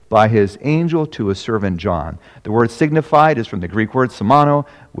by his angel to his servant John. The word signified is from the Greek word semano,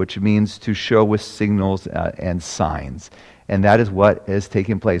 which means to show with signals and signs. And that is what is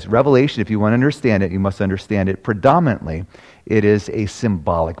taking place. Revelation, if you want to understand it, you must understand it predominantly. It is a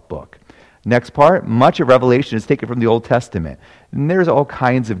symbolic book. Next part, much of Revelation is taken from the Old Testament. And there's all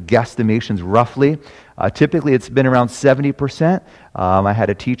kinds of guesstimations roughly. Typically, it's been around 70%. I had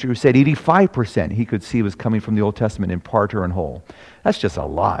a teacher who said 85% he could see was coming from the Old Testament in part or in whole. That's just a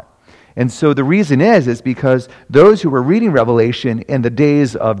lot. And so the reason is because those who were reading Revelation in the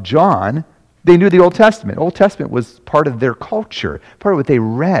days of John, they knew the Old Testament. Old Testament was part of their culture, part of what they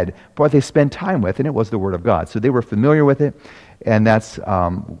read, part of what they spent time with, and it was the Word of God. So they were familiar with it, and that's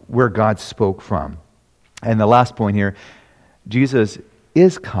where God spoke from. And the last point here, Jesus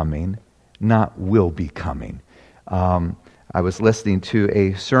is coming, not will be coming. I was listening to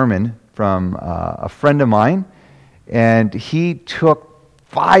a sermon from a friend of mine, and he took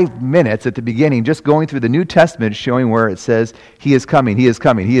 5 minutes at the beginning just going through the New Testament showing where it says, He is coming, He is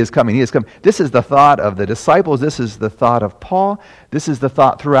coming, He is coming, He is coming. This is the thought of the disciples. This is the thought of Paul. This is the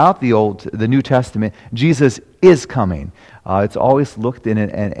thought throughout the New Testament. Jesus is coming. It's always looked in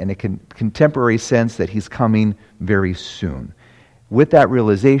a contemporary sense that He's coming very soon. With that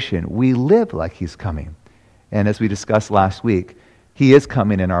realization, we live like He's coming. And as we discussed last week, He is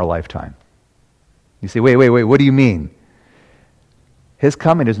coming in our lifetime. You say, wait, what do you mean? His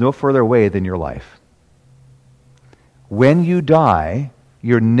coming is no further away than your life. When you die,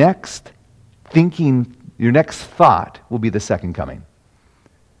 your next thought will be the second coming.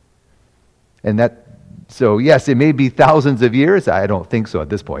 So yes, it may be thousands of years. I don't think so at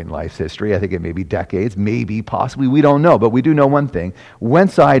this point in life's history. I think it may be decades, maybe, possibly. We don't know, but we do know one thing.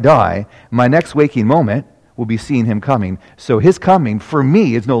 Once I die, my next waking moment will be seeing Him coming. So His coming, for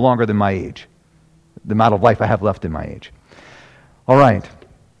me, is no longer than my age, the amount of life I have left in my age. All right.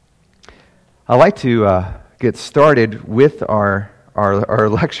 I'd like to get started with our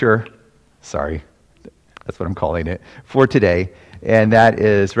lecture. Sorry, that's what I'm calling it for today, and that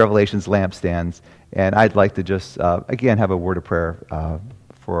is Revelation's lampstands. And I'd like to just, again, have a word of prayer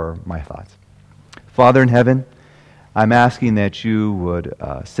for my thoughts. Father in heaven, I'm asking that you would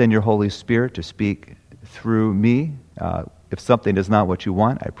send your Holy Spirit to speak through me. If something is not what you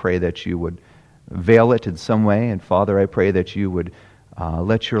want, I pray that you would veil it in some way. And Father, I pray that you would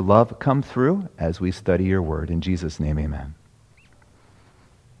let your love come through as we study your word. In Jesus' name, amen.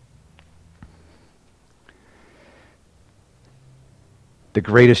 The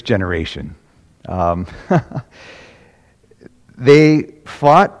greatest generation. They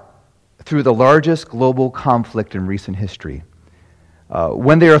fought through the largest global conflict in recent history.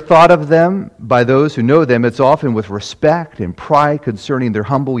 When they are thought of them by those who know them, it's often with respect and pride concerning their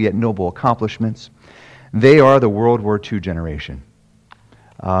humble yet noble accomplishments. They are the World War II generation.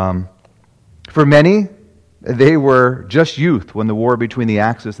 For many, they were just youth when the war between the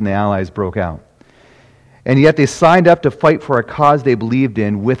Axis and the Allies broke out. And yet they signed up to fight for a cause they believed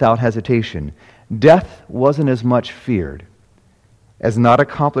in without hesitation. Death wasn't as much feared as not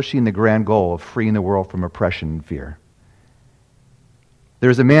accomplishing the grand goal of freeing the world from oppression and fear.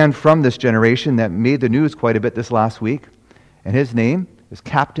 There's a man from this generation that made the news quite a bit this last week, and his name is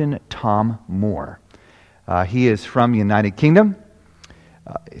Captain Tom Moore. He is from the United Kingdom.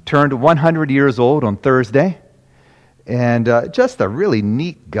 He turned 100 years old on Thursday, and just a really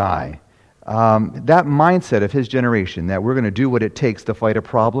neat guy. That mindset of his generation, that we're going to do what it takes to fight a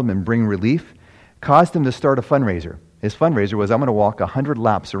problem and bring relief, caused him to start a fundraiser. His fundraiser was, I'm going to walk 100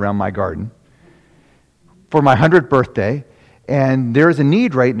 laps around my garden for my 100th birthday. And there is a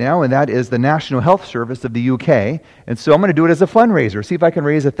need right now, and that is the National Health Service of the UK. And so I'm going to do it as a fundraiser, see if I can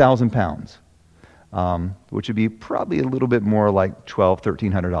raise £1,000, which would be probably a little bit more like $1,200,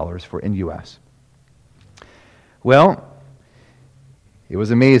 $1,300 in US. Well, it was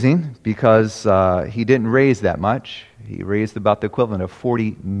amazing because he didn't raise that much. He raised about the equivalent of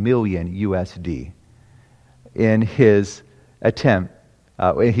 40 million USD in his attempt.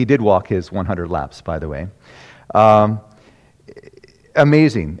 He did walk his 100 laps, by the way.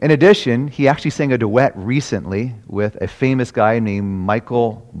 Amazing. In addition, he actually sang a duet recently with a famous guy named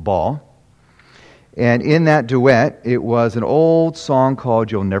Michael Ball. And in that duet, it was an old song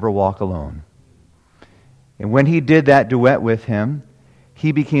called You'll Never Walk Alone. And when he did that duet with him,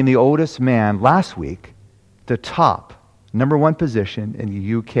 he became the oldest man last week to top #1 position in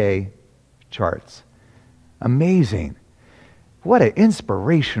the UK charts. Amazing. What an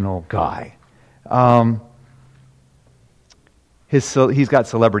inspirational guy. He's got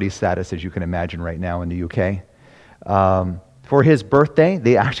celebrity status, as you can imagine, right now in the UK. For his birthday,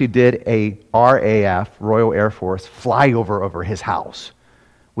 they actually did a RAF, Royal Air Force, flyover over his house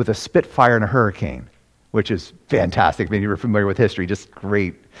with a Spitfire and a Hurricane, which is fantastic. Maybe you're familiar with history, just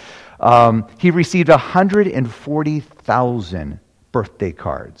great. He received 140,000 birthday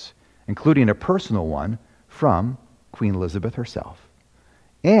cards, including a personal one from Queen Elizabeth herself.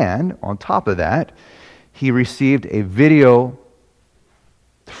 And on top of that, he received a video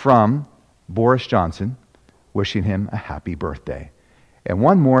from Boris Johnson wishing him a happy birthday. And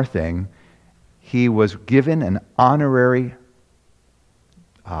one more thing, he was given an honorary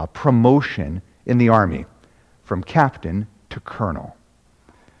promotion in the army from captain to colonel.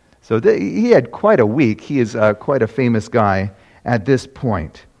 So he had quite a week. He is quite a famous guy at this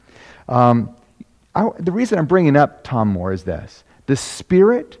point. The reason I'm bringing up Tom Moore is this. The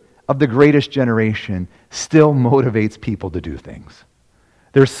spirit of the greatest generation still motivates people to do things.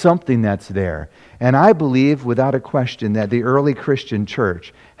 There's something that's there. And I believe, without a question, that the early Christian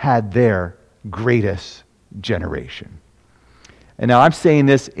church had their greatest generation. And now I'm saying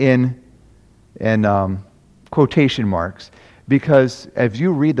this in quotation marks, because as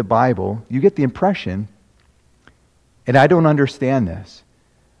you read the Bible, you get the impression, and I don't understand this,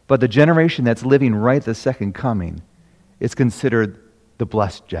 but the generation that's living right at the second coming is considered the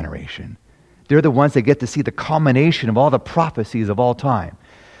blessed generation. They're the ones that get to see the culmination of all the prophecies of all time.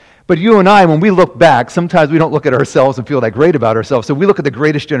 But you and I, when we look back, sometimes we don't look at ourselves and feel that great about ourselves. So we look at the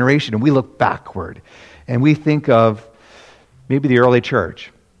greatest generation and we look backward. And we think of maybe the early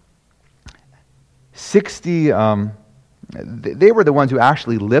church. 60, they were the ones who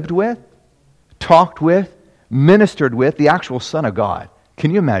actually lived with, talked with, ministered with the actual Son of God.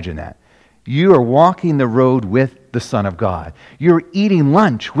 Can you imagine that? You are walking the road with the Son of God. You're eating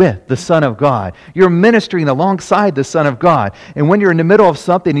lunch with the Son of God. You're ministering alongside the Son of God. And when you're in the middle of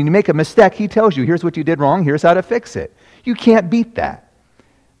something and you make a mistake, He tells you, here's what you did wrong, here's how to fix it. You can't beat that.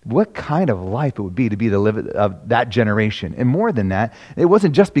 What kind of life it would be to be the live of that generation. And more than that, it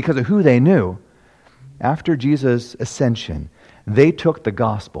wasn't just because of who they knew. After Jesus' ascension, they took the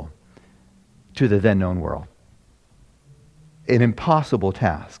gospel to the then known world. An impossible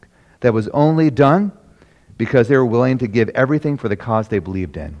task that was only done because they were willing to give everything for the cause they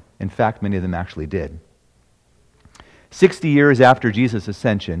believed in. In fact, many of them actually did. 60 years after Jesus'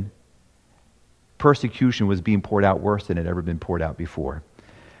 ascension, persecution was being poured out worse than it had ever been poured out before.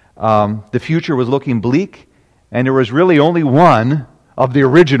 The future was looking bleak, and there was really only one of the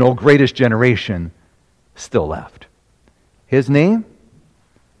original greatest generation still left. His name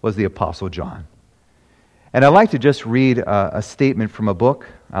was the Apostle John. And I'd like to just read a statement from a book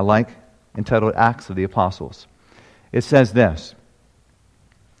I like entitled Acts of the Apostles. It says this: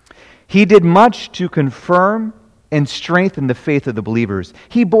 "He did much to confirm and strengthen the faith of the believers.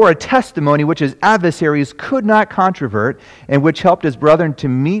 He bore a testimony which his adversaries could not controvert, and which helped his brethren to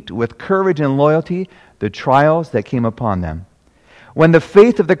meet with courage and loyalty the trials that came upon them. When the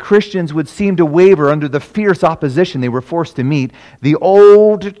faith of the Christians would seem to waver under the fierce opposition they were forced to meet, the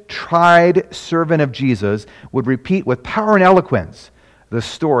old, tried servant of Jesus would repeat with power and eloquence the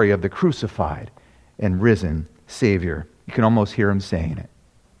story of the crucified and risen Savior." You can almost hear him saying it.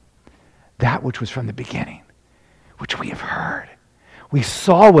 That which was from the beginning, which we have heard, we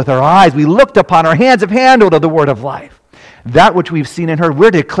saw with our eyes, we looked upon, our hands have handled of the word of life. That which we've seen and heard, we're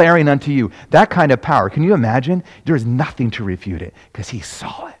declaring unto you. That kind of power. Can you imagine? There's nothing to refute it because he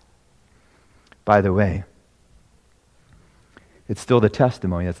saw it. By the way, it's still the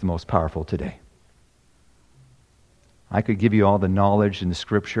testimony that's the most powerful today. I could give you all the knowledge in the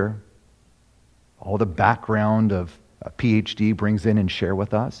Scripture, all the background of a PhD brings in and share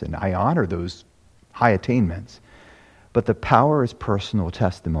with us, and I honor those high attainments. But the power is personal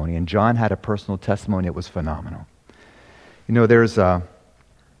testimony, and John had a personal testimony that was phenomenal. You know, there's something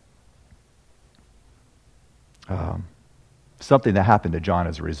that happened to John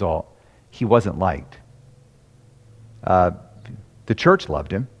as a result. He wasn't liked. The church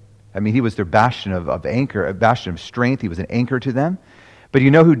loved him. I mean, he was their bastion of anchor, a bastion of strength. He was an anchor to them. But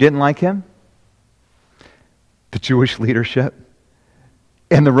you know who didn't like him? The Jewish leadership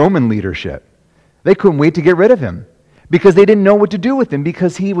and the Roman leadership. They couldn't wait to get rid of him because they didn't know what to do with him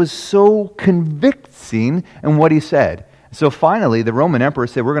because he was so convincing in what he said. So finally, the Roman emperor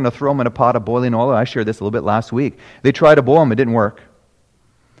said, we're going to throw him in a pot of boiling oil. I shared this a little bit last week. They tried to boil him. It didn't work.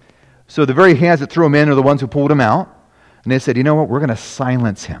 So the very hands that threw him in are the ones who pulled him out. And they said, you know what? We're going to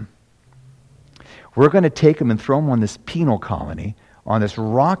silence him. We're going to take him and throw him on this penal colony, on this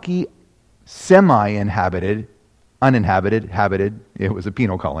rocky, uninhabited, it was a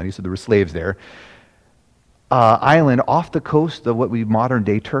penal colony, so there were slaves there, island off the coast of what would be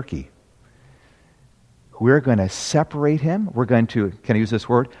modern-day Turkey. We're going to separate him. We're going to, can I use this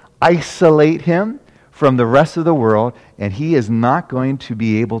word? Isolate him from the rest of the world, and he is not going to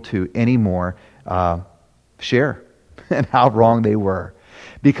be able to anymore share and how wrong they were.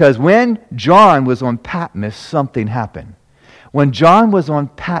 Because when John was on Patmos, something happened. When John was on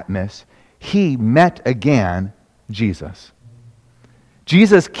Patmos, he met again Jesus.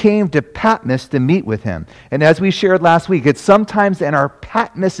 Jesus came to Patmos to meet with him. And as we shared last week, it's sometimes in our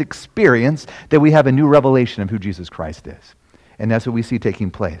Patmos experience that we have a new revelation of who Jesus Christ is. And that's what we see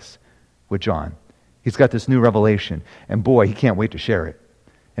taking place with John. He's got this new revelation, and boy, he can't wait to share it.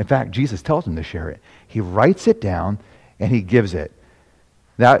 In fact, Jesus tells him to share it. He writes it down, and he gives it.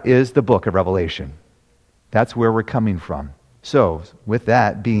 That is the book of Revelation. That's where we're coming from. So, with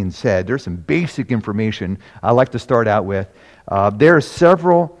that being said, there's some basic information I'd like to start out with. There are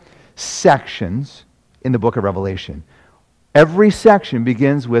several sections in the book of Revelation. Every section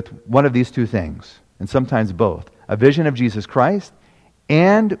begins with one of these two things, and sometimes both. A vision of Jesus Christ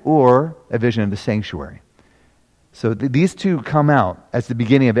and or a vision of the sanctuary. So these two come out as the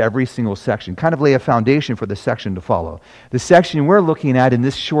beginning of every single section, kind of lay a foundation for the section to follow. The section we're looking at in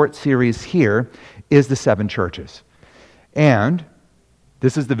this short series here is the seven churches. And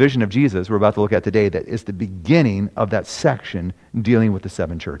this is the vision of Jesus we're about to look at today that is the beginning of that section dealing with the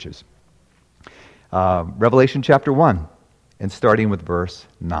seven churches. Revelation chapter 1, and starting with verse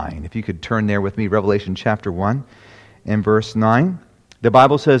 9. If you could turn there with me, Revelation chapter 1 and verse 9. The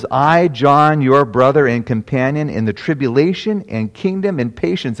Bible says, I, John, your brother and companion in the tribulation and kingdom and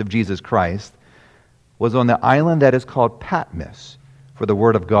patience of Jesus Christ, was on the island that is called Patmos for the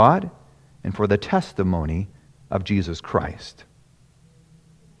word of God and for the testimony of Jesus Christ.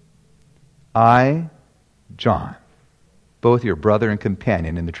 I, John, both your brother and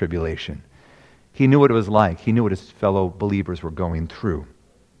companion in the tribulation. He knew what it was like. He knew what his fellow believers were going through.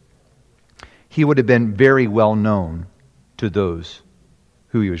 He would have been very well known to those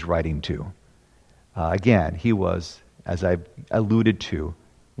who he was writing to. Again, he was, as I've alluded to,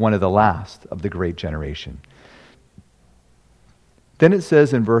 one of the last of the great generation. Then it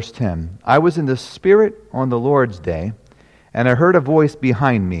says in verse 10, I was in the Spirit on the Lord's day, and I heard a voice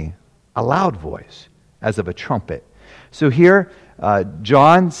behind me, a loud voice, as of a trumpet. So here,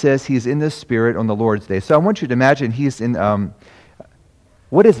 John says he's in the Spirit on the Lord's day. So I want you to imagine he's in,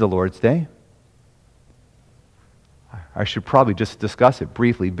 what is the Lord's day? I should probably just discuss it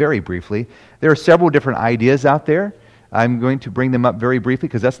briefly, very briefly. There are several different ideas out there. I'm going to bring them up very briefly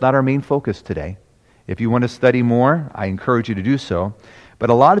because that's not our main focus today. If you want to study more, I encourage you to do so. But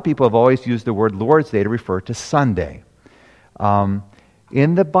a lot of people have always used the word Lord's Day to refer to Sunday.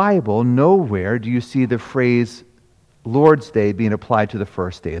 In the Bible, nowhere do you see the phrase Lord's Day being applied to the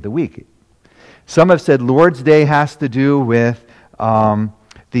first day of the week. Some have said Lord's Day has to do with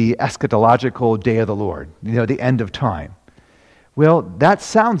the eschatological day of the Lord, the end of time. Well, that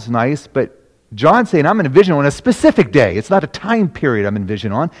sounds nice, but John's saying I'm in a vision on a specific day. It's not a time period I'm in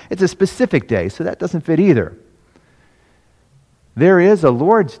vision on. It's a specific day, so that doesn't fit either. There is a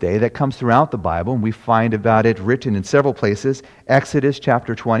Lord's Day that comes throughout the Bible, and we find about it written in several places. Exodus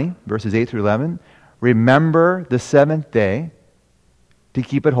chapter 20, verses 8 through 11. Remember the seventh day to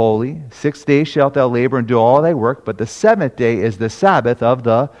keep it holy. 6 days shalt thou labor and do all thy work, but the seventh day is the Sabbath of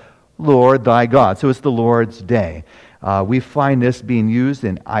the Lord thy God. So it's the Lord's day. We find this being used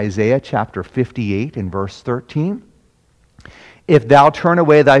in Isaiah chapter 58 and verse 13. If thou turn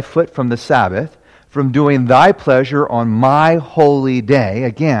away thy foot from the Sabbath, from doing thy pleasure on my holy day,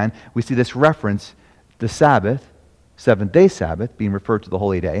 again, we see this reference, the Sabbath, seventh-day Sabbath, being referred to the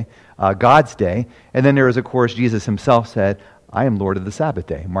holy day, God's day. And then there is, of course, Jesus himself said, I am Lord of the Sabbath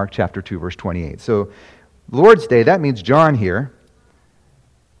day. Mark chapter 2, verse 28. So, Lord's Day, that means John here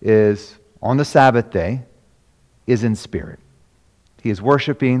is on the Sabbath day, is in spirit. He is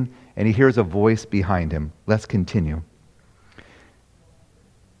worshiping, and he hears a voice behind him. Let's continue.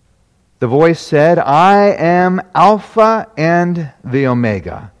 The voice said, I am Alpha and the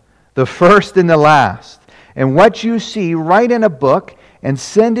Omega, the first and the last. And what you see, write in a book and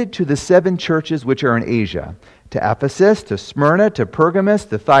send it to the seven churches which are in Asia, to Ephesus, to Smyrna, to Pergamos,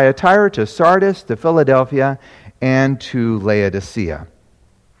 to Thyatira, to Sardis, to Philadelphia, and to Laodicea.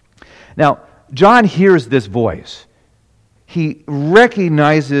 Now, John hears this voice. He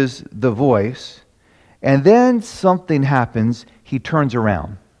recognizes the voice, and then something happens. He turns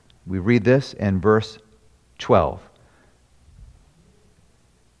around. We read this in verse 12.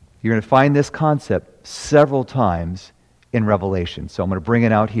 You're going to find this concept several times in Revelation. So I'm going to bring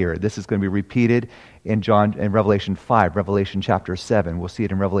it out here. This is going to be repeated in Revelation 5, Revelation chapter 7. We'll see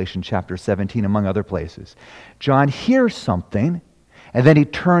it in Revelation chapter 17, among other places. John hears something, and then he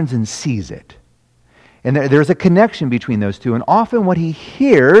turns and sees it. And there's a connection between those two. And often what he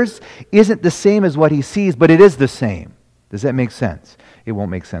hears isn't the same as what he sees, but it is the same. Does that make sense? It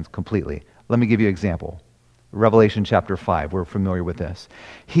won't make sense completely. Let me give you an example. Revelation chapter 5, we're familiar with this.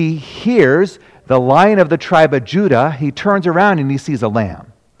 He hears the Lion of the tribe of Judah. He turns around and he sees a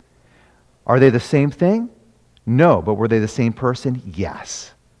lamb. Are they the same thing? No, but were they the same person?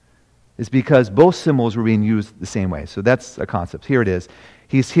 Yes. It's because both symbols were being used the same way. So that's a concept. Here it is.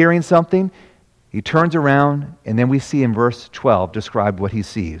 He's hearing something. He turns around, and then we see in verse 12 described what he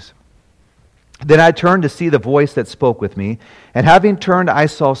sees. Then I turned to see the voice that spoke with me, and having turned, I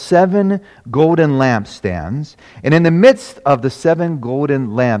saw 7 golden lampstands, and in the midst of the 7 golden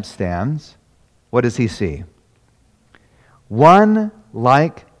lampstands, what does he see? One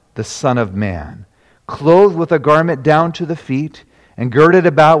like the Son of Man, clothed with a garment down to the feet, and girded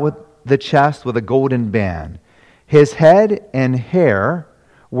about with the chest with a golden band. His head and hair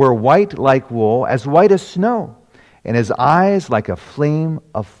were white like wool, as white as snow, and his eyes like a flame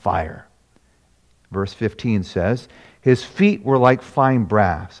of fire. Verse 15 says, his feet were like fine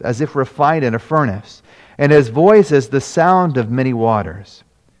brass, as if refined in a furnace, and his voice as the sound of many waters.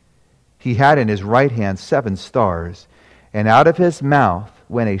 He had in his right hand 7 stars, and out of his mouth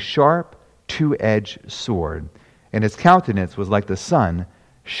went a sharp, 2-edged sword, and his countenance was like the sun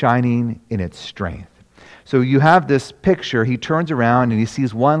shining in its strength. So you have this picture. He turns around and he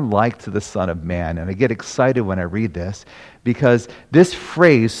sees one like to the Son of Man. And I get excited when I read this because this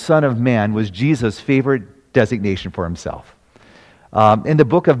phrase, Son of Man, was Jesus' favorite designation for himself. In the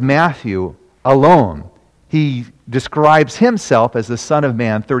book of Matthew alone, he describes himself as the Son of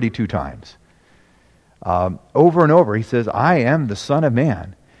Man 32 times. Over and over, he says, I am the Son of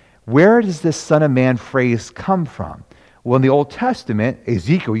Man. Where does this Son of Man phrase come from? Well, in the Old Testament,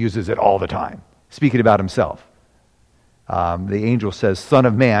 Ezekiel uses it all the time, speaking about himself. The angel says, Son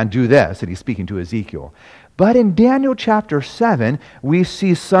of Man, do this, and he's speaking to Ezekiel. But in Daniel chapter 7, we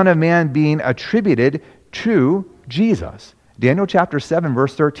see Son of Man being attributed to Jesus. Daniel chapter 7,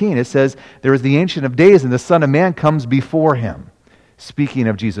 verse 13, it says, there is the Ancient of Days, and the Son of Man comes before him, speaking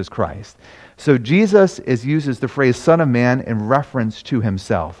of Jesus Christ. So Jesus uses the phrase Son of Man in reference to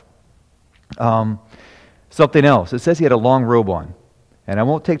himself. Something else, it says he had a long robe on. And I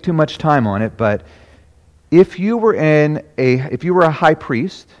won't take too much time on it, but if you were a high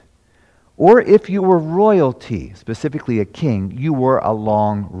priest, or if you were royalty, specifically a king, you wore a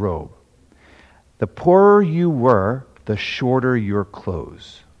long robe. The poorer you were, the shorter your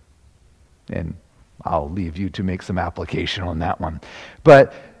clothes. And I'll leave you to make some application on that one.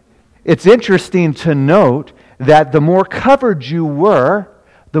 But it's interesting to note that the more covered you were,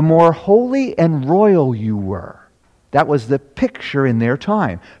 the more holy and royal you were. That was the picture in their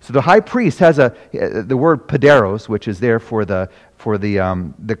time. So the high priest has the word pederos, which is there for the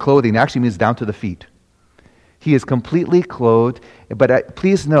clothing, actually means down to the feet. He is completely clothed, but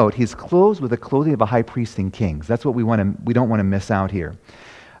please note, he's clothed with the clothing of a high priest and kings. That's what we don't want to miss out here.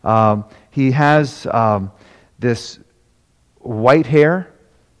 He has this white hair,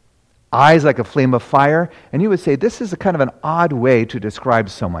 eyes like a flame of fire, and you would say this is a kind of an odd way to describe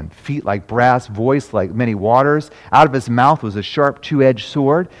someone. Feet like brass, voice like many waters. Out of his mouth was a sharp 2-edged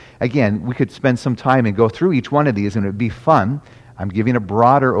sword. Again, we could spend some time and go through each one of these, and it would be fun. I'm giving a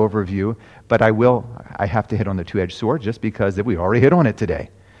broader overview, but I have to hit on the 2-edged sword just because we already hit on it today.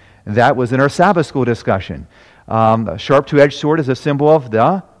 That was in our Sabbath school discussion. A sharp 2-edged sword is a symbol of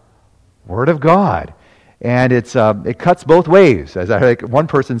the Word of God. And it cuts both ways, as one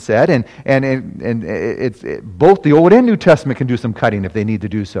person said, and it's both the Old and New Testament can do some cutting if they need to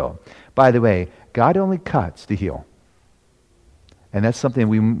do so. By the way, God only cuts to heal, and that's something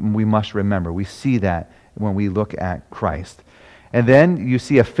we must remember. We see that when we look at Christ, and then you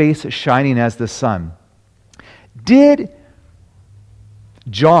see a face shining as the sun. Did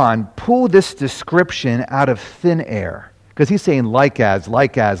John pull this description out of thin air? Because he's saying like as.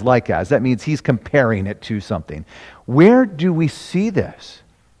 That means he's comparing it to something. Where do we see this?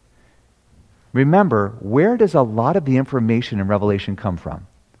 Remember, where does a lot of the information in Revelation come from?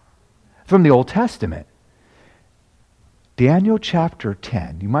 From the Old Testament. Daniel chapter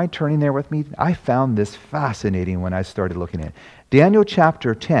 10. You mind turning there with me? I found this fascinating when I started looking at it. Daniel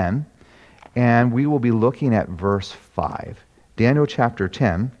chapter 10, and we will be looking at verse 5. Daniel chapter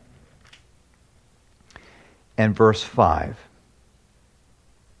 10. And verse 5.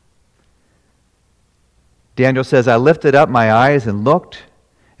 Daniel says, I lifted up my eyes and looked,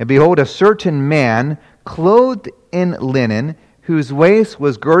 and behold, a certain man clothed in linen, whose waist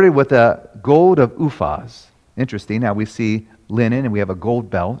was girded with a gold of Uphaz. Interesting, now we see linen and we have a gold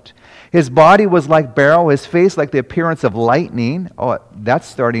belt. His body was like beryl, his face like the appearance of lightning. Oh, that's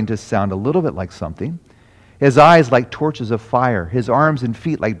starting to sound a little bit like something. his eyes like torches of fire, his arms and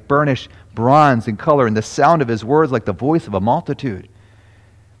feet like burnished bronze in color, and the sound of his words like the voice of a multitude.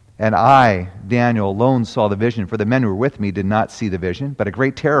 And I, Daniel, alone saw the vision, for the men who were with me did not see the vision, but a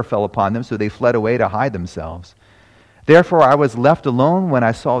great terror fell upon them, so they fled away to hide themselves. Therefore I was left alone when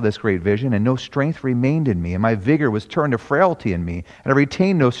I saw this great vision, and no strength remained in me, and my vigor was turned to frailty in me, and I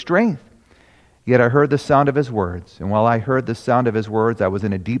retained no strength. Yet I heard the sound of his words, and while I heard the sound of his words, I was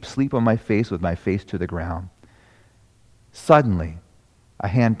in a deep sleep on my face with my face to the ground. Suddenly, a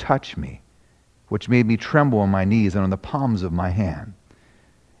hand touched me, which made me tremble on my knees and on the palms of my hand.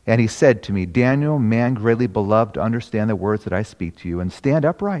 And he said to me, Daniel, man greatly beloved, understand the words that I speak to you, and stand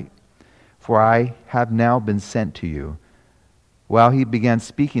upright, for I have now been sent to you. While he began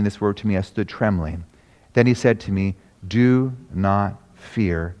speaking this word to me, I stood trembling. Then he said to me, do not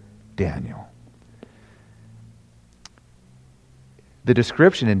fear, Daniel. The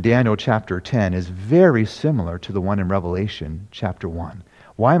description in Daniel chapter 10 is very similar to the one in Revelation chapter 1.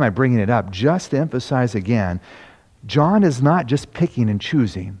 Why am I bringing it up? Just to emphasize again, John is not just picking and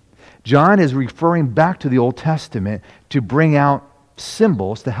choosing. John is referring back to the Old Testament to bring out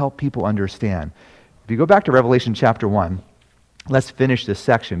symbols to help people understand. If you go back to Revelation chapter 1, let's finish this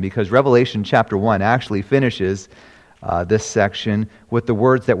section, because Revelation chapter 1 actually finishes this section with the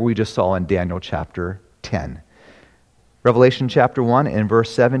words that we just saw in Daniel chapter 10. Revelation chapter 1 and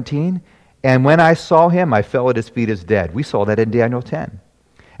verse 17, and when I saw him, I fell at his feet as dead. We saw that in Daniel 10.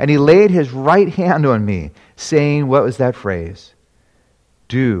 And he laid his right hand on me, saying, what was that phrase?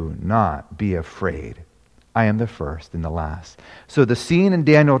 Do not be afraid. I am the first and the last. So the scene in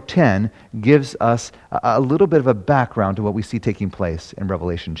Daniel 10 gives us a little bit of a background to what we see taking place in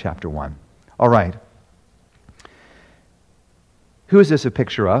Revelation chapter 1. All right. Who is this a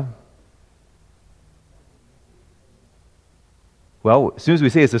picture of? Well, as soon as we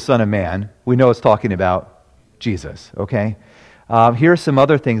say it's the Son of Man, we know it's talking about Jesus, okay? Here are some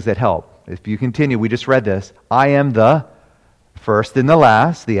other things that help. If you continue, we just read this. I am the first and the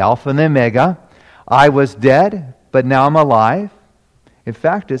last, the Alpha and the Omega. I was dead, but now I'm alive. In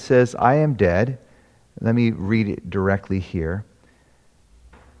fact, it says, I am dead. Let me read it directly here.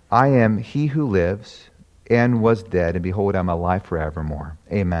 I am he who lives and was dead, and behold, I'm alive forevermore.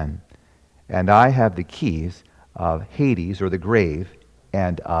 Amen. And I have the keys of Hades, or the grave,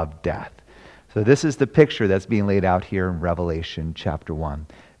 and of death. So this is the picture that's being laid out here in Revelation chapter 1.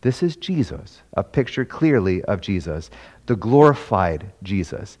 This is Jesus, a picture clearly of Jesus, the glorified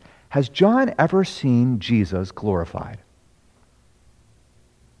Jesus. Has John ever seen Jesus glorified?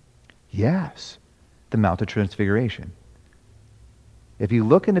 Yes, the Mount of Transfiguration. If you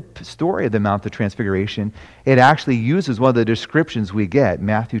look in the story of the Mount of Transfiguration, it actually uses one of the descriptions we get,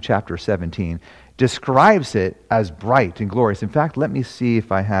 Matthew chapter 17, describes it as bright and glorious. In fact, let me see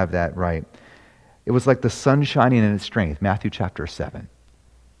if I have that right. It was like the sun shining in its strength. Matthew chapter 17,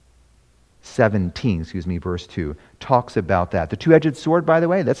 verse 2, talks about that. The two-edged sword, by the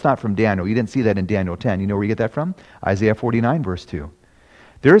way, that's not from Daniel. You didn't see that in Daniel 10. You know where you get that from? Isaiah 49, verse 2.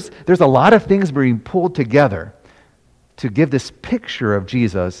 There's a lot of things being pulled together to give this picture of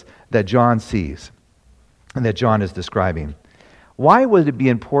Jesus that John sees and that John is describing. Why would it be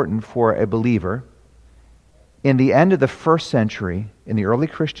important for a believer in the end of the first century in the early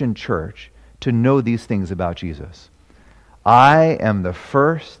Christian church to know these things about Jesus? I am the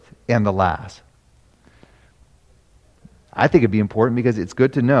first and the last. I think it'd be important because it's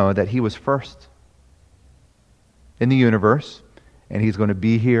good to know that he was first in the universe, and he's going to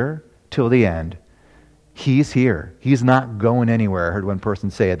be here till the end. He's here. He's not going anywhere. I heard one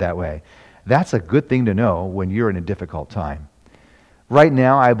person say it that way. That's a good thing to know when you're in a difficult time. Right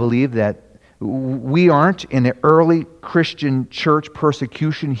now, I believe that we aren't in the early Christian church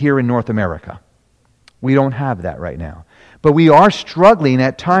persecution here in North America. We don't have that right now. But we are struggling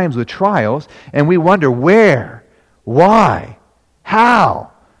at times with trials, and we wonder where, why,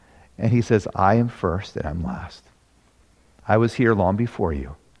 how. And he says, I am first and I'm last. I was here long before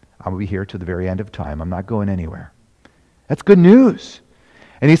you. I will be here to the very end of time. I'm not going anywhere. That's good news.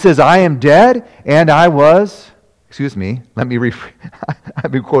 And he says, I am dead and I was,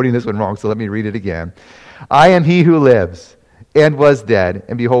 I've been quoting this one wrong, so let me read it again. I am he who lives and was dead,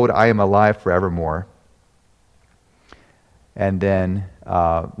 and behold, I am alive forevermore. And then,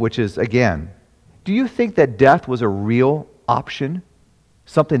 which is, again, do you think that death was a real option?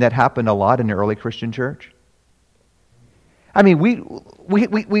 Something that happened a lot in the early Christian church? I mean,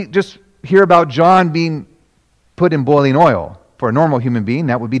 we just hear about John being put in boiling oil. For a normal human being,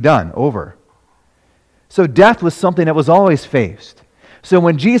 that would be done, over. So death was something that was always faced. So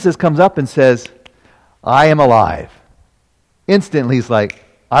when Jesus comes up and says, I am alive, instantly he's like,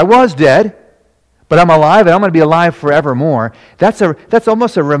 I was dead, but I'm alive and I'm going to be alive forevermore. That's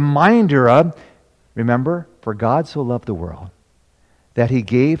almost a reminder of, remember, for God so loved the world that he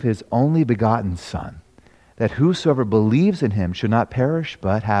gave his only begotten Son, that whosoever believes in him should not perish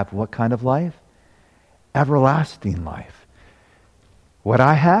but have what kind of life? Everlasting life. What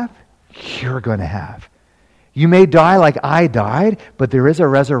I have, you're going to have. You may die like I died, but there is a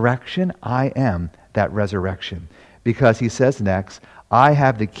resurrection. I am that resurrection. Because he says next, I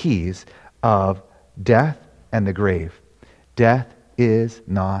have the keys of death and the grave. Death is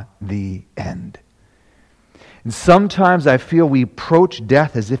not the end. And sometimes I feel we approach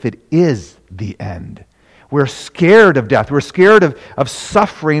death as if it is the end. We're scared of death. We're scared of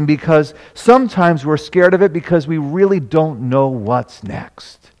suffering because sometimes we're scared of it because we really don't know what's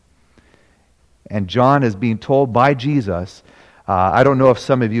next. And John is being told by Jesus, I don't know if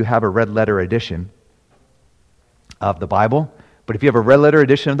some of you have a red letter edition of the Bible, but if you have a red letter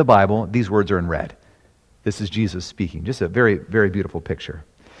edition of the Bible, these words are in red. This is Jesus speaking. Just a very, very beautiful picture.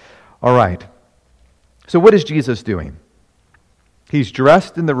 All right. So what is Jesus doing? He's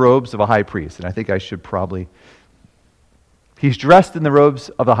dressed in the robes of a high priest. And I think I should probably... He's dressed in the robes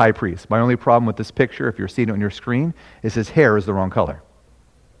of the high priest. My only problem with this picture, if you're seeing it on your screen, is his hair is the wrong color.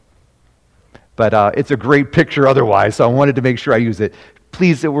 But it's a great picture otherwise, so I wanted to make sure I use it.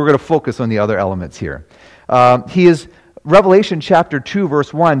 Please, we're going to focus on the other elements here. Revelation chapter 2,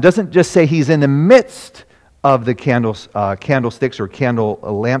 verse 1, doesn't just say he's in the midst of the candlesticks or candle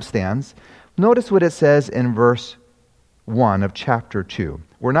lampstands. Notice what it says in verse 1 of chapter 2.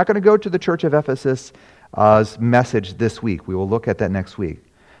 We're not going to go to the church of Ephesus' message this week. We will look at that next week.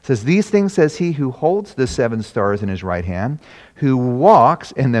 It says, these things says he who holds the 7 stars in his right hand, who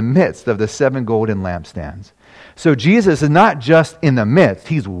walks in the midst of the 7 golden lampstands. So Jesus is not just in the midst,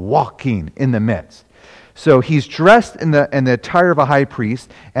 he's walking in the midst. So he's dressed in the attire of a high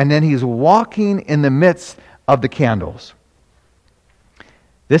priest, and then he's walking in the midst of the candles.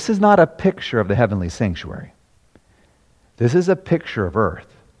 This is not a picture of the heavenly sanctuary. This is a picture of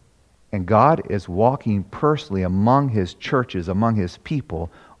earth. And God is walking personally among his churches, among his people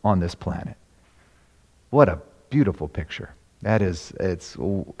on this planet. What a beautiful picture. It's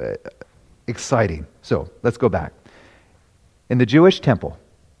exciting. So, let's go back. In the Jewish temple,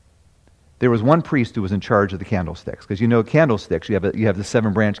 there was one priest who was in charge of the candlesticks. Because you know candlesticks, you have the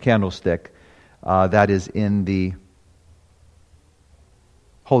 7-branch candlestick that is in the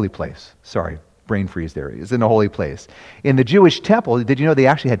holy place. Sorry, brain freeze there. It's in the holy place. In the Jewish temple, did you know they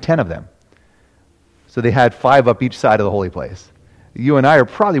actually had 10 of them? So they had 5 up each side of the holy place. You and I are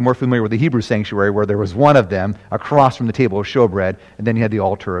probably more familiar with the Hebrew sanctuary where there was one of them across from the table of showbread, and then you had the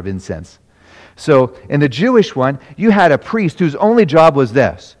altar of incense. So in the Jewish one, you had a priest whose only job was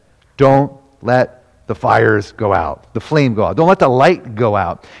this: don't let the fires go out, the flame go out. Don't let the light go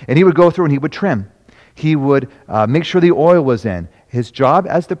out. And he would go through and he would trim. He would make sure the oil was in. His job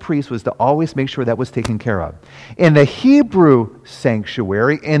as the priest was to always make sure that was taken care of. In the Hebrew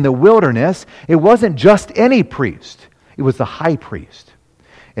sanctuary, in the wilderness, it wasn't just any priest. It was the high priest.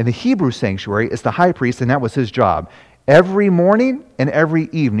 In the Hebrew sanctuary, it's the high priest, and that was his job. Every morning and every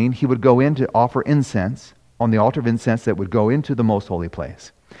evening, he would go in to offer incense on the altar of incense that would go into the most holy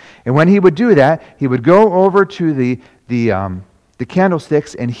place. And when he would do that, he would go over to the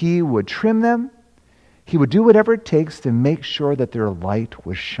candlesticks and he would trim them. He would do whatever it takes to make sure that their light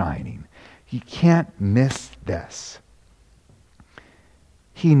was shining. You can't miss this.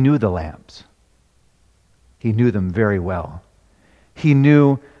 He knew the lamps. He knew them very well. He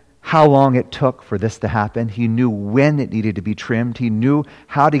knew how long it took for this to happen. He knew when it needed to be trimmed. He knew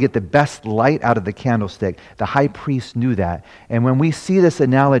how to get the best light out of the candlestick. The high priest knew that. And when we see this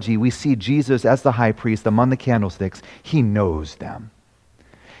analogy, we see Jesus as the high priest among the candlesticks. He knows them.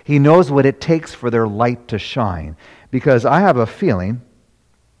 He knows what it takes for their light to shine. Because I have a feeling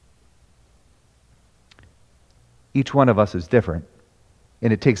each one of us is different,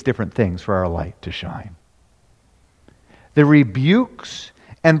 and it takes different things for our light to shine. The rebukes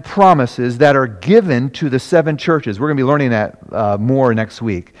and promises that are given to the 7 churches, we're going to be learning that more next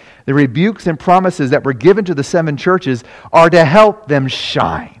week. The rebukes and promises that were given to the 7 churches are to help them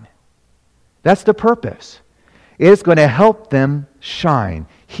shine. That's the purpose. It's going to help them shine.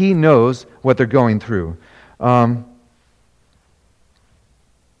 He knows what they're going through. What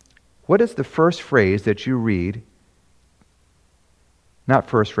is the first phrase that you read? Not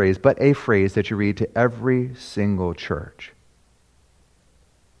first phrase, but a phrase that you read to every single church.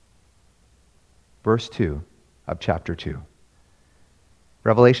 Verse 2 of chapter 2.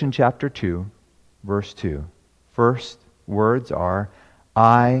 Revelation chapter 2, verse 2. First words are,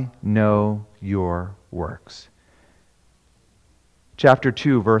 I know your works. Chapter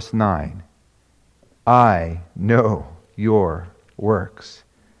 2, verse 9. I know your works.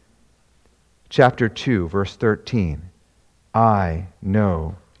 Chapter 2, verse 13. I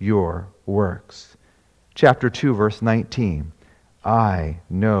know your works. Chapter 2, verse 19. I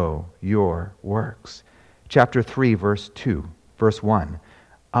know your works. Chapter 3, verse 1.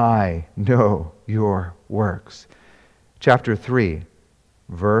 I know your works. Chapter 3,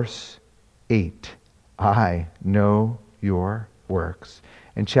 verse 8. I know your works.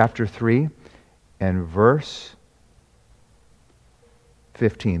 In chapter 3 and verse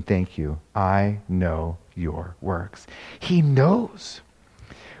 15, thank you. I know your works. He knows.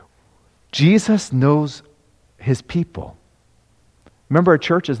 Jesus knows his people. Remember, a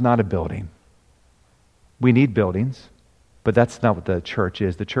church is not a building. We need buildings, but that's not what the church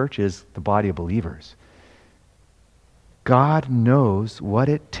is. The church is the body of believers. God knows what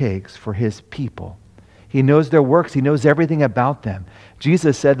it takes for his people. He knows their works. He knows everything about them.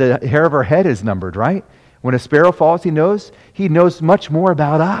 Jesus said the hair of our head is numbered, right? When a sparrow falls, he knows much more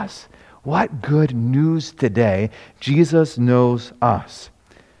about us. What good news today. Jesus knows us.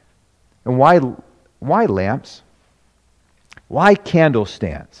 And why lamps? Why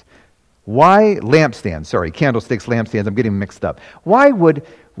candlestands? Why lampstands? Sorry, candlesticks, lampstands. I'm getting mixed up. Why would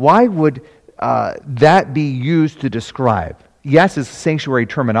that be used to describe? Yes, it's sanctuary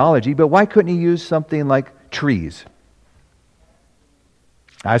terminology, but why couldn't he use something like trees?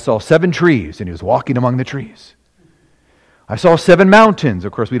 I saw 7 trees, and he was walking among the trees. I saw 7 mountains.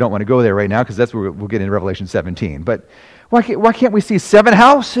 Of course, we don't want to go there right now because that's where we'll get into Revelation 17. But why can't we see 7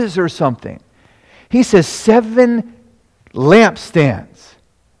 houses or something? He says 7 lampstands.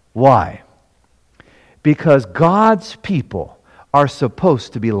 Why? Because God's people are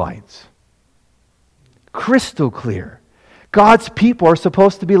supposed to be lights. Crystal clear. God's people are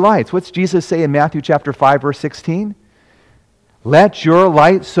supposed to be lights. What's Jesus say in Matthew chapter 5, verse 16? Let your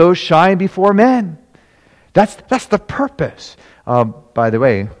light so shine before men. That's the purpose. By the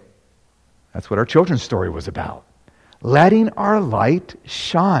way, that's what our children's story was about. Letting our light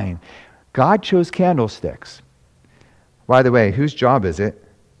shine. God chose candlesticks. By the way, whose job is it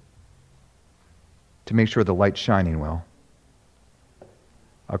to make sure the light's shining well?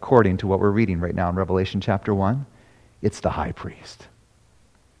 According to what we're reading right now in Revelation chapter 1, it's the high priest.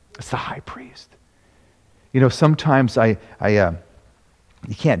 It's the high priest. You know, sometimes you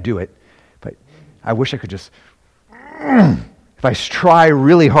can't do it, but I wish I could just, if I try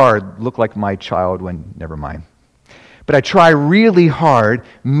really hard, look like my child when, never mind. But I try really hard,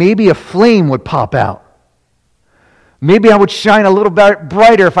 maybe a flame would pop out. Maybe I would shine a little bit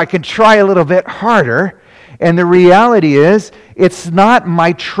brighter if I could try a little bit harder. And the reality is, it's not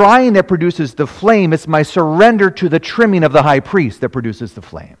my trying that produces the flame, it's my surrender to the trimming of the high priest that produces the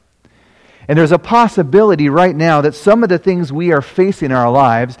flame. And there's a possibility right now that some of the things we are facing in our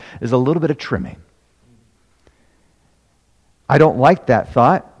lives is a little bit of trimming. I don't like that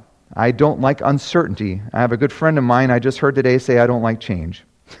thought. I don't like uncertainty. I have a good friend of mine I just heard today say, I don't like change.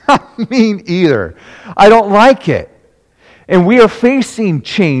 I mean either. I don't like it. And we are facing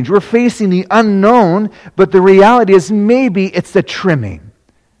change. We're facing the unknown, but the reality is maybe it's the trimming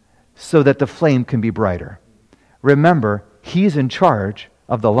so that the flame can be brighter. Remember, He's in charge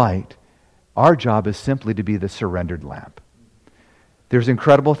of the light. Our job is simply to be the surrendered lamp. There's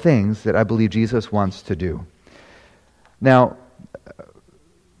incredible things that I believe Jesus wants to do. Now,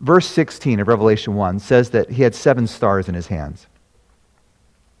 verse 16 of Revelation 1 says that He had 7 stars in His hands.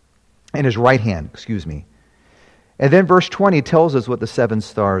 In His right hand, And then verse 20 tells us what the 7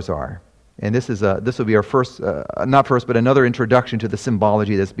 stars are. And this will be our first, but another introduction to the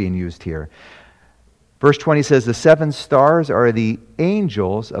symbology that's being used here. Verse 20 says the 7 stars are the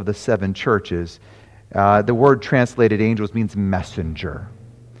angels of the 7 churches. The word translated angels means messenger.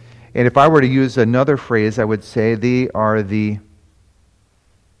 And if I were to use another phrase, I would say they are the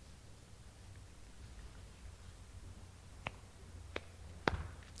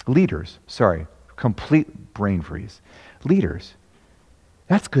leaders. Complete brain freeze. Leaders.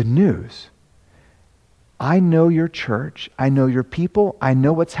 That's good news. I know your church. I know your people. I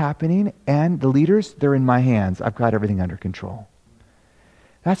know what's happening. And the leaders, they're in my hands. I've got everything under control.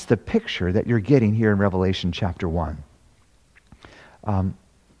 That's the picture that you're getting here in Revelation chapter 1.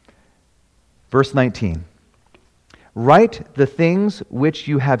 Verse 19. Write the things which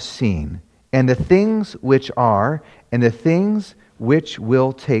you have seen, and the things which are, and the things which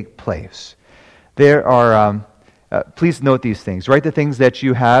will take place. There are, please note these things. Write the things that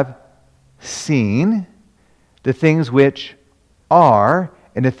you have seen, the things which are,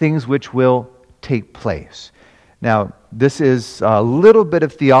 and the things which will take place. Now, this is a little bit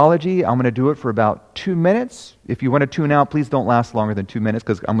of theology. I'm going to do it for about 2 minutes. If you want to tune out, please don't last longer than 2 minutes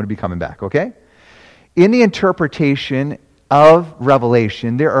because I'm going to be coming back, okay? In the interpretation of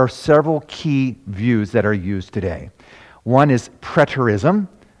Revelation, there are several key views that are used today. One is preterism.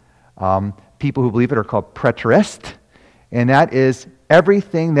 People who believe it are called preterist, and that is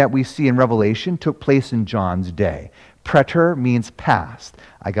everything that we see in Revelation took place in John's day. Preter means past.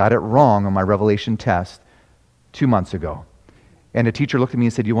 I got it wrong on my Revelation test 2 months ago. And a teacher looked at me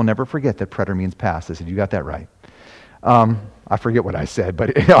and said, "You will never forget that preter means past." I said, "You got that right." I forget what I said, but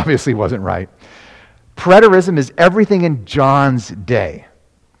it obviously wasn't right. Preterism is everything in John's day.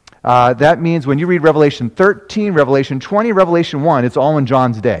 That means when you read Revelation 13, Revelation 20, Revelation 1, it's all in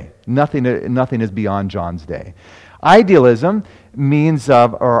John's day. Nothing is beyond John's day. Idealism means,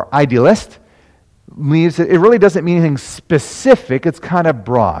 or idealist, means that it really doesn't mean anything specific. It's kind of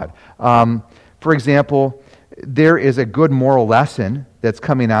broad. For example, there is a good moral lesson that's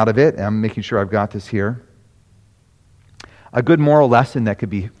coming out of it. And I'm making sure I've got this here. A good moral lesson that could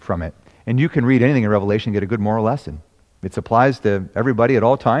be from it. And you can read anything in Revelation and get a good moral lesson. It applies to everybody at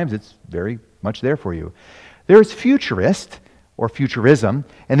all times. It's very much there for you. There's futurist or futurism.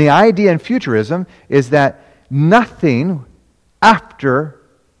 And the idea in futurism is that nothing after,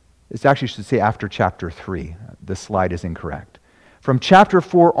 it actually should say after chapter 3. The slide is incorrect. From chapter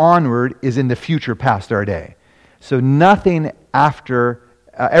 4 onward is in the future past our day. So nothing after,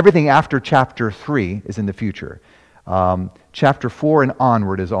 everything after chapter 3 is in the future. Chapter 4 and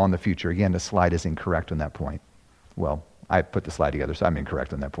onward is all in the future. Again, the slide is incorrect on that point. Well, I put the slide together, so I'm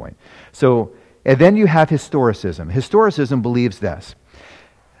incorrect on that point. So, and then you have historicism. Historicism believes this.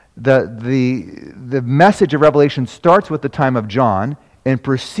 The message of Revelation starts with the time of John and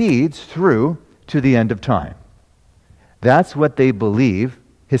proceeds through to the end of time. That's what they believe,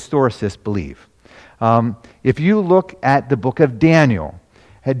 historicists believe. If you look at the book of Daniel,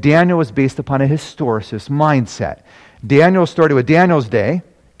 Daniel was based upon a historicist mindset. Daniel started with Daniel's day,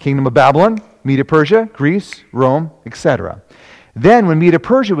 Kingdom of Babylon, Medo-Persia, Greece, Rome, etc. Then when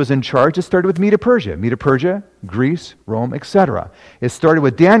Medo-Persia was in charge, it started with Medo-Persia. Medo-Persia, Greece, Rome, etc. It started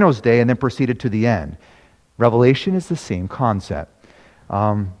with Daniel's day and then proceeded to the end. Revelation is the same concept.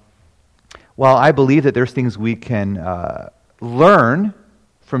 While I believe that there's things we can learn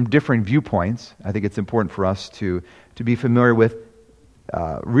from different viewpoints, I think it's important for us to be familiar with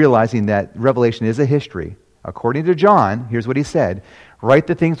realizing that Revelation is a history. According to John, here's what he said: write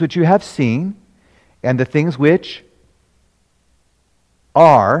the things which you have seen, and the things which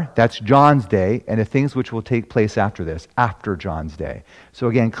are, that's John's day, and the things which will take place after this, after John's day. So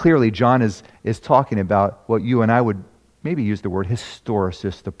again, clearly John is talking about what you and I would maybe use the word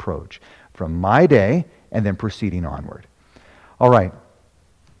historicist approach, from my day and then proceeding onward. All right.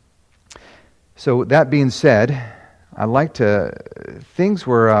 So that being said,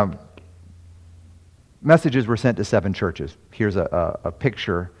 messages were sent to 7 churches. Here's a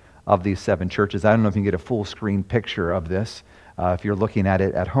picture of these 7 churches. I don't know if you can get a full screen picture of this if you're looking at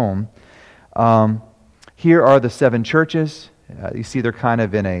it at home. Here are the 7 churches. You see they're kind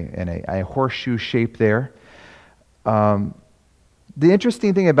of in a horseshoe shape there. The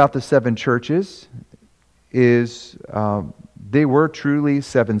interesting thing about the 7 churches is they were truly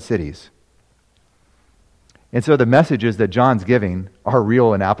 7 cities. And so the messages that John's giving are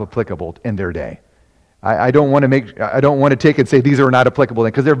real and applicable in their day. I don't want to take and say these are not applicable,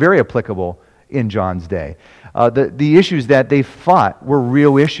 because they're very applicable in John's day. The issues that they fought were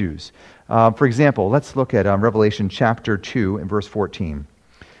real issues. For example, let's look at Revelation chapter 2 and verse 14.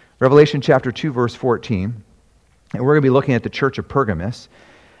 Revelation chapter 2, verse 14. And we're going to be looking at the church of Pergamos.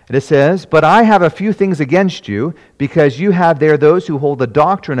 And it says, "But I have a few things against you, because you have there those who hold the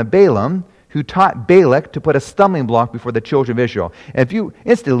doctrine of Balaam, who taught Balak to put a stumbling block before the children of Israel." And if you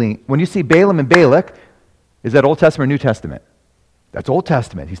instantly, when you see Balaam and Balak, is that Old Testament or New Testament? That's Old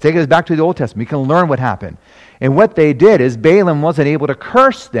Testament. He's taking us back to the Old Testament. We can learn what happened. And what they did is Balaam wasn't able to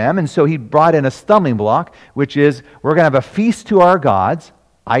curse them, and so he brought in a stumbling block, which is we're going to have a feast to our gods,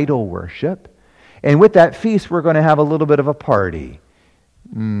 idol worship. And with that feast, we're going to have a little bit of a party.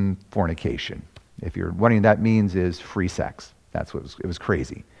 Fornication. If you're wondering, that means is free sex. That's what it was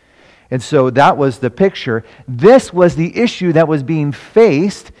crazy. And so that was the picture. This was the issue that was being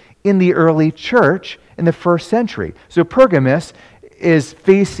faced in the early church in the first century. So Pergamos is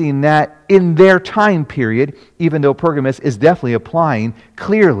facing that in their time period, even though Pergamos is definitely applying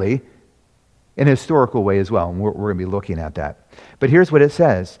clearly in a historical way as well. And we're going to be looking at that. But here's what it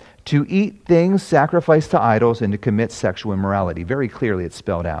says: to eat things sacrificed to idols and to commit sexual immorality. Very clearly it's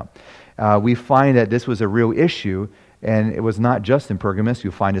spelled out. We find that this was a real issue, and it was not just in Pergamos.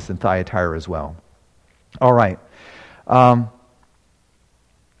 You'll find this in Thyatira as well. All right.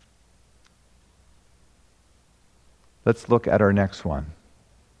 Let's look at our next one.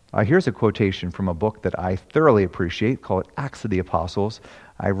 Here's a quotation from a book that I thoroughly appreciate called Acts of the Apostles.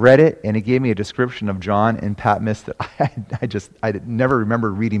 I read it, and it gave me a description of John and Patmos that I never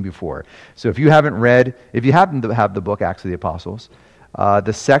remember reading before. So if you happen to have the book Acts of the Apostles,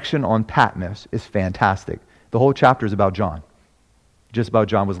 the section on Patmos is fantastic. The whole chapter is about John, just about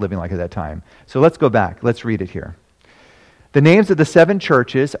John was living like at that time. So let's go back. Let's read it here. The names of the 7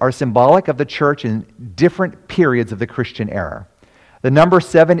 churches are symbolic of the church in different periods of the Christian era. The number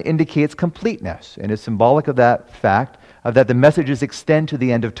 7 indicates completeness and is symbolic of that fact of that the messages extend to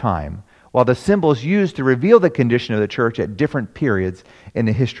the end of time, while the symbols used to reveal the condition of the church at different periods in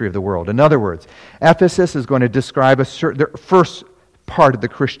the history of the world. In other words, Ephesus is going to describe the first part of the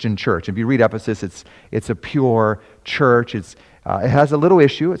Christian church. If you read Ephesus, it's a pure church. It has a little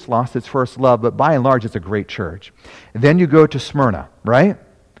issue. It's lost its first love, but by and large, it's a great church. And then you go to Smyrna, right?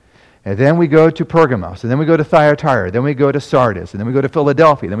 And then we go to Pergamos, and then we go to Thyatira, then we go to Sardis, and then we go to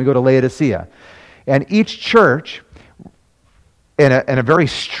Philadelphia, then we go to Laodicea. And each church, in a very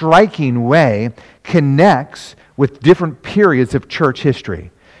striking way, connects with different periods of church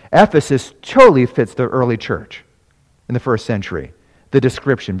history. Ephesus totally fits the early church in the first century, the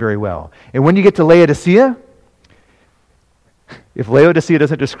description very well. And when you get to Laodicea, if Laodicea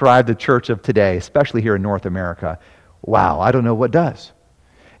doesn't describe the church of today, especially here in North America, wow, I don't know what does.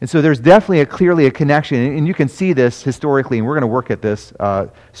 And so there's definitely clearly a connection, and you can see this historically, and we're going to work at this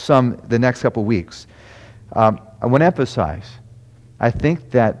the next couple weeks. I want to emphasize, I think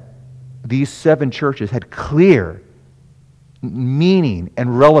that these 7 churches had clear meaning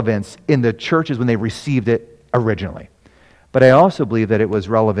and relevance in the churches when they received it originally. But I also believe that it was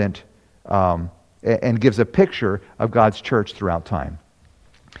relevant and gives a picture of God's church throughout time.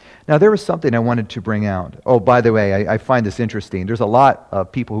 Now, there was something I wanted to bring out. Oh, by the way, I find this interesting. There's a lot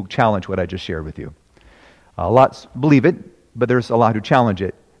of people who challenge what I just shared with you. A lot believe it, but there's a lot who challenge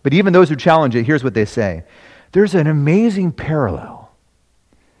it. But even those who challenge it, here's what they say. There's an amazing parallel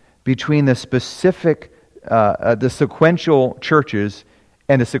between the specific, the sequential churches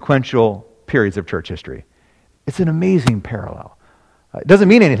and the sequential periods of church history. It's an amazing parallel. It doesn't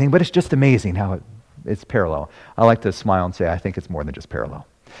mean anything, but it's just amazing how it's parallel. I like to smile and say, I think it's more than just parallel.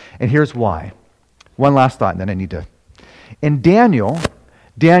 And here's why. One last thought, and then I need to. In Daniel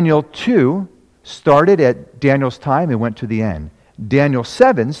 2 started at Daniel's time and went to the end. Daniel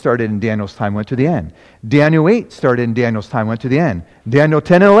 7 started in Daniel's time, went to the end. Daniel 8 started in Daniel's time, went to the end. Daniel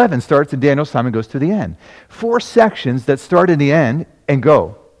 10 and 11 starts in Daniel's time and goes to the end. 4 sections that start in the end and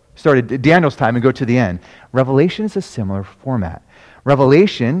go. Started at Daniel's time and go to the end. Revelation is a similar format.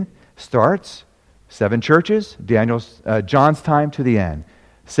 Revelation starts 7 churches, John's time to the end.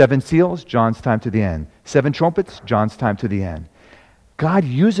 7 seals, John's time to the end. 7 trumpets, John's time to the end. God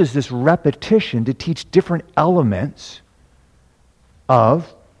uses this repetition to teach different elements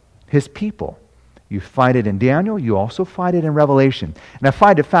of His people. You find it in Daniel, you also find it in Revelation. And I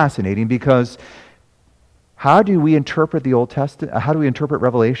find it fascinating because how do we interpret the Old Testament? How do we interpret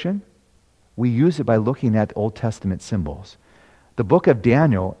Revelation? We use it by looking at Old Testament symbols. The book of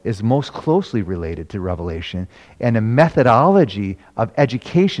Daniel is most closely related to Revelation, and a methodology of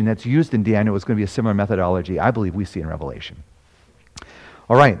education that's used in Daniel is going to be a similar methodology I believe we see in Revelation.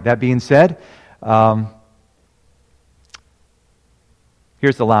 All right, that being said,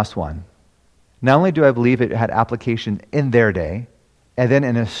 here's the last one. Not only do I believe it had application in their day, and then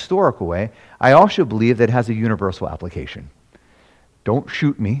in a historical way, I also believe that it has a universal application. Don't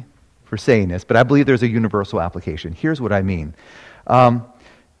shoot me for saying this, but I believe there's a universal application. Here's what I mean.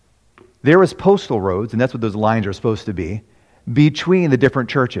 There was postal roads, and that's what those lines are supposed to be, between the different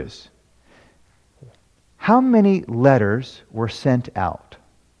churches. How many letters were sent out?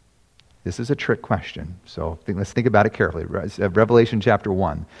 This is a trick question, so let's think about it carefully. Revelation chapter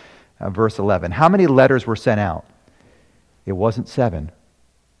 1, verse 11. How many letters were sent out? It wasn't 7.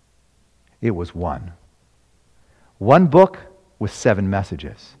 It was 1. One book with 7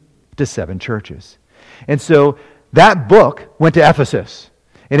 messages to 7 churches. And so that book went to Ephesus.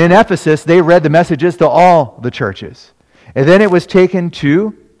 And in Ephesus, they read the messages to all the churches. And then it was taken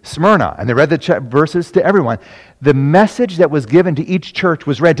to Smyrna, and they read the verses to everyone. The message that was given to each church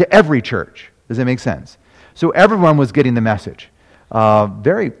was read to every church. Does that make sense? So everyone was getting the message.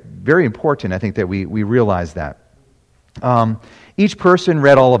 Very, very important, I think, that we realize that. Each person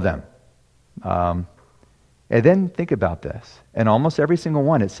read all of them. And then think about this. In almost every single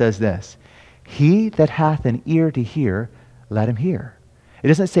one, it says this: He that hath an ear to hear, let him hear. It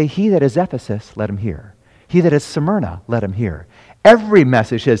doesn't say, he that is Ephesus, let him hear. He that is Smyrna, let him hear. Every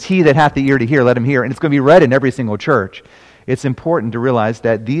message says, he that hath the ear to hear, let him hear. And it's going to be read in every single church. It's important to realize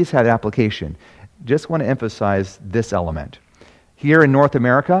that these had application. Just want to emphasize this element. Here in North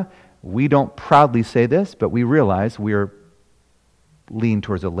America, we don't proudly say this, but we realize we're lean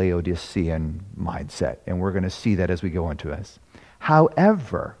towards a Laodicean mindset, and we're going to see that as we go into this.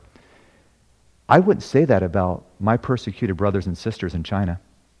 However, I wouldn't say that about my persecuted brothers and sisters in China.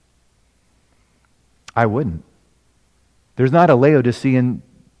 I wouldn't. There's not a Laodicean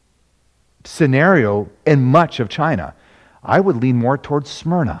scenario in much of China. I would lean more towards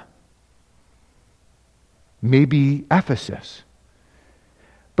Smyrna, maybe Ephesus.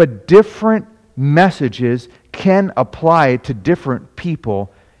 But different messages can apply to different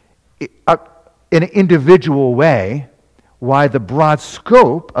people in an individual way, why the broad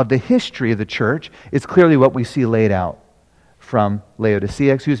scope of the history of the church is clearly what we see laid out from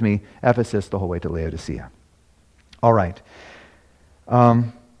Ephesus, the whole way to Laodicea. All right.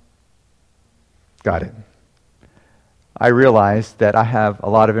 Got it. I realize that I have a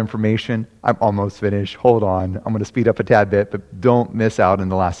lot of information. I'm almost finished. Hold on. I'm going to speed up a tad bit, but don't miss out in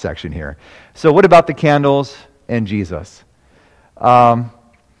the last section here. So what about the candles and Jesus? In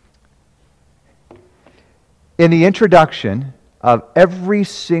the introduction of every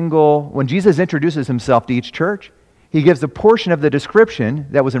single, when Jesus introduces himself to each church, he gives a portion of the description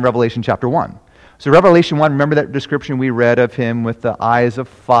that was in Revelation chapter 1. So Revelation 1, remember that description we read of him with the eyes of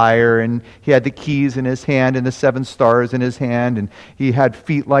fire, and he had the keys in his hand and the 7 stars in his hand, and he had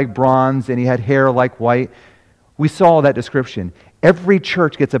feet like bronze, and he had hair like white. We saw that description. Every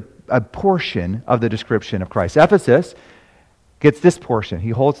church gets a portion of the description of Christ. Ephesus gets this portion.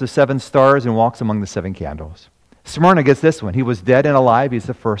 He holds the 7 stars and walks among the 7 candles. Smyrna gets this one. He was dead and alive. He's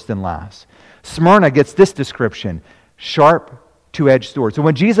the first and last. Smyrna gets this description. Sharp, two-edged sword. So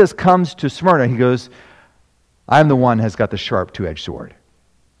when Jesus comes to Smyrna, he goes, I'm the one who has got the sharp, two-edged sword.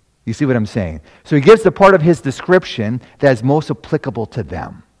 You see what I'm saying? So he gives the part of his description that is most applicable to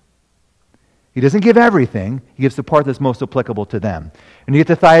them. He doesn't give everything. He gives the part that's most applicable to them. And you get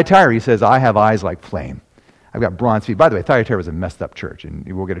to Thyatira, he says, I have eyes like flame. I've got bronze feet. By the way, Thyatira was a messed up church,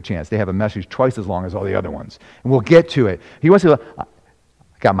 and we'll get a chance. They have a message twice as long as all the other ones. And we'll get to it. He wants to go, I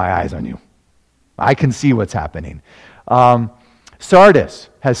got my eyes on you. I can see what's happening. Sardis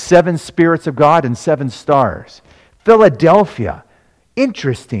has 7 spirits of God and 7 stars. Philadelphia,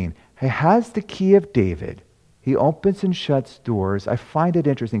 interesting. He has the key of David. He opens and shuts doors. I find it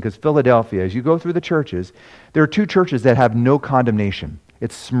interesting because Philadelphia, as you go through the churches, there are 2 churches that have no condemnation.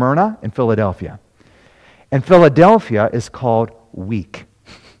 It's Smyrna and Philadelphia. And Philadelphia is called weak.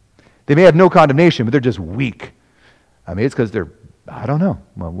 They may have no condemnation, but they're just weak. I mean, it's because they're, I don't know.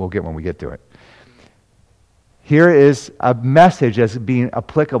 Well, we'll get when we get to it. Here is a message as being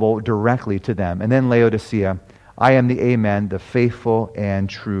applicable directly to them. And then Laodicea, I am the Amen, the faithful and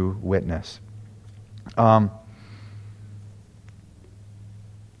true witness.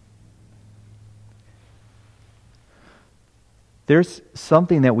 There's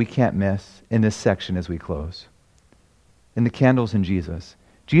something that we can't miss in this section as we close. In the candles and Jesus.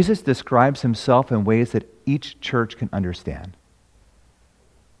 Jesus describes himself in ways that each church can understand.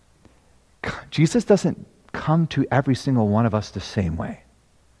 Jesus doesn't come to every single one of us the same way.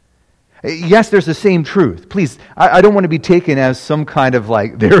 Yes, there's the same truth. Please, I don't want to be taken as some kind of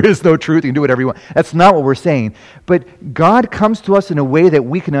like, there is no truth, you can do whatever you want. That's not what we're saying. But God comes to us in a way that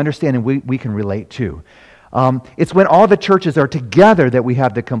we can understand and we can relate to. It's when all the churches are together that we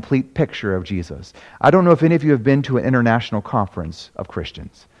have the complete picture of Jesus. I don't know if any of you have been to an international conference of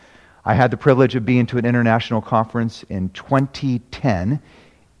Christians. I had the privilege of being to an international conference in 2010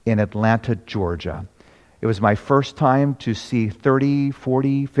 in Atlanta, Georgia. It was my first time to see 30,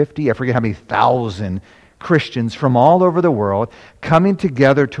 40, 50, I forget how many thousand Christians from all over the world coming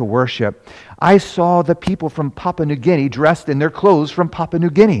together to worship. I saw the people from Papua New Guinea dressed in their clothes from Papua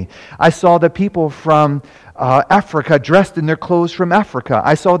New Guinea. I saw the people from Africa dressed in their clothes from Africa.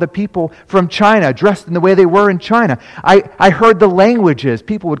 I saw the people from China dressed in the way they were in China. I heard the languages.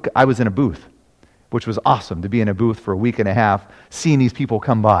 I was in a booth, which was awesome to be in a booth for a week and a half, seeing these people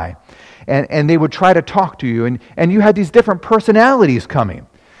come by. And they would try to talk to you, and you had these different personalities coming.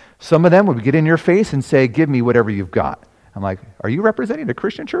 Some of them would get in your face and say, give me whatever you've got. I'm like, are you representing a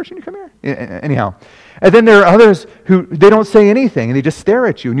Christian church when you come here? Anyhow. And then there are others who, they don't say anything, and they just stare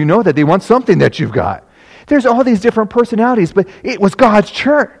at you, and you know that they want something that you've got. There's all these different personalities, but it was God's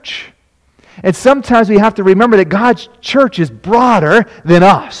church. And sometimes we have to remember that God's church is broader than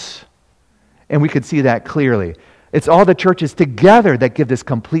us. And we could see that clearly. It's all the churches together that give this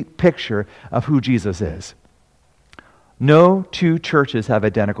complete picture of who Jesus is. No 2 churches have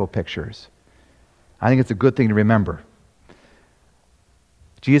identical pictures. I think it's a good thing to remember.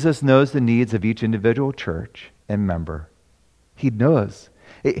 Jesus knows the needs of each individual church and member. He knows.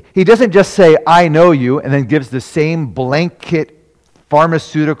 He doesn't just say, I know you, and then gives the same blanket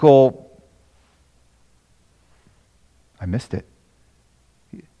pharmaceutical, I missed it,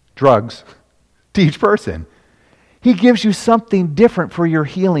 drugs to each person. He gives you something different for your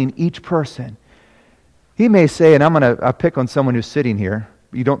healing, each person. He may say, and I'll pick on someone who's sitting here.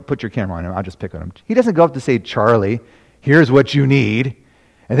 You don't put your camera on him, I'll just pick on him. He doesn't go up to say, Charlie, here's what you need.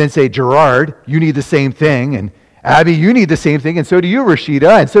 And then say, Gerard, you need the same thing. And Abby, you need the same thing. And so do you,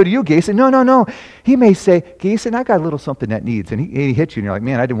 Rashida. And so do you, Gason. No. He may say, Gason, I got a little something that needs. And he hits you and you're like,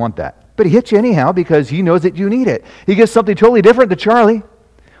 man, I didn't want that. But he hits you anyhow because he knows that you need it. He gives something totally different to Charlie.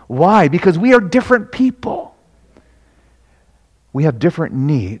 Why? Because we are different people. We have different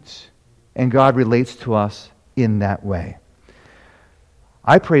needs. And God relates to us in that way.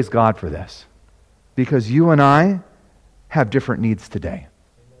 I praise God for this because you and I have different needs today.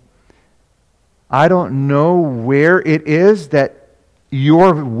 I don't know where it is that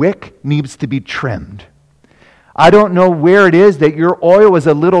your wick needs to be trimmed. I don't know where it is that your oil is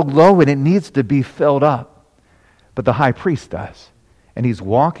a little low and it needs to be filled up. But the high priest does. And he's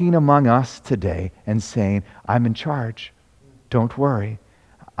walking among us today and saying, I'm in charge. Don't worry.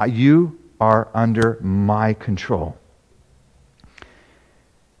 You are under my control.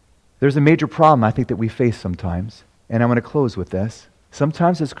 There's a major problem I think that we face sometimes, and I'm going to close with this.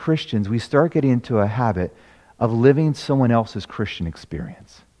 Sometimes as Christians, we start getting into a habit of living someone else's Christian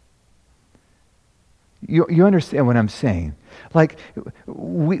experience. You understand what I'm saying? Like,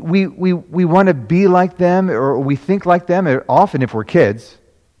 we want to be like them, or we think like them. Or often if we're kids,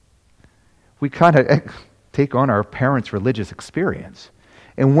 we kind of take on our parents' religious experience.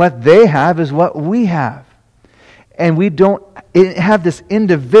 And what they have is what we have. And we don't have this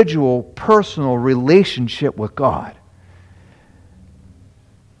individual, personal relationship with God.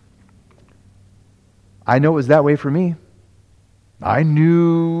 I know it was that way for me. I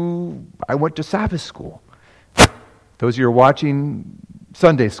went to Sabbath school. Those of you who are watching,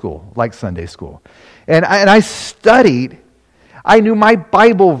 Sunday school, like Sunday school. And I studied. I knew my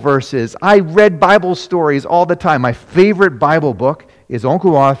Bible verses. I read Bible stories all the time. My favorite Bible book is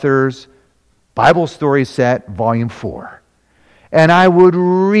Uncle Arthur's Bible Story Set, Volume 4. And I would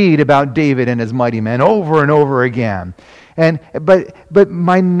read about David and his mighty men over and over again. But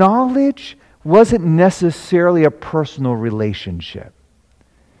my knowledge wasn't necessarily a personal relationship.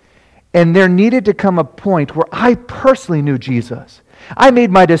 And there needed to come a point where I personally knew Jesus. I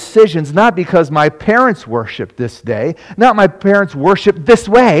made my decisions not because my parents worshiped this day, not my parents worshiped this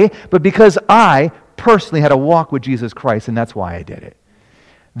way, but because I personally had a walk with Jesus Christ, and that's why I did it.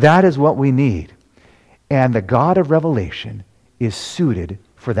 That is what we need. And the God of Revelation is suited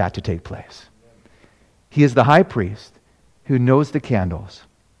for that to take place. He is the high priest who knows the candles.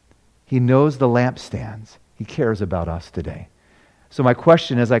 He knows the lampstands. He cares about us today. So my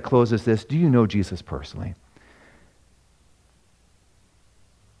question as I close is this: do you know Jesus personally?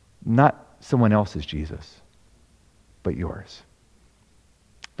 Not someone else's Jesus, but yours.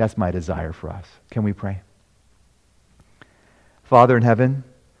 That's my desire for us. Can we pray? Father in heaven,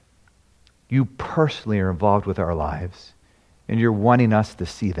 you personally are involved with our lives, and you're wanting us to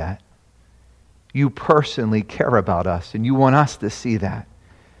see that. You personally care about us, and you want us to see that.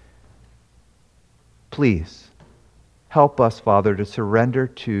 Please, help us, Father, to surrender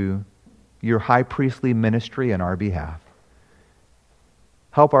to your high priestly ministry on our behalf.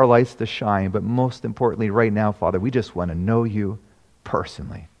 Help our lights to shine, but most importantly, right now, Father, we just want to know you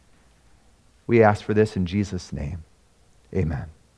personally. We ask for this in Jesus' name. Amen.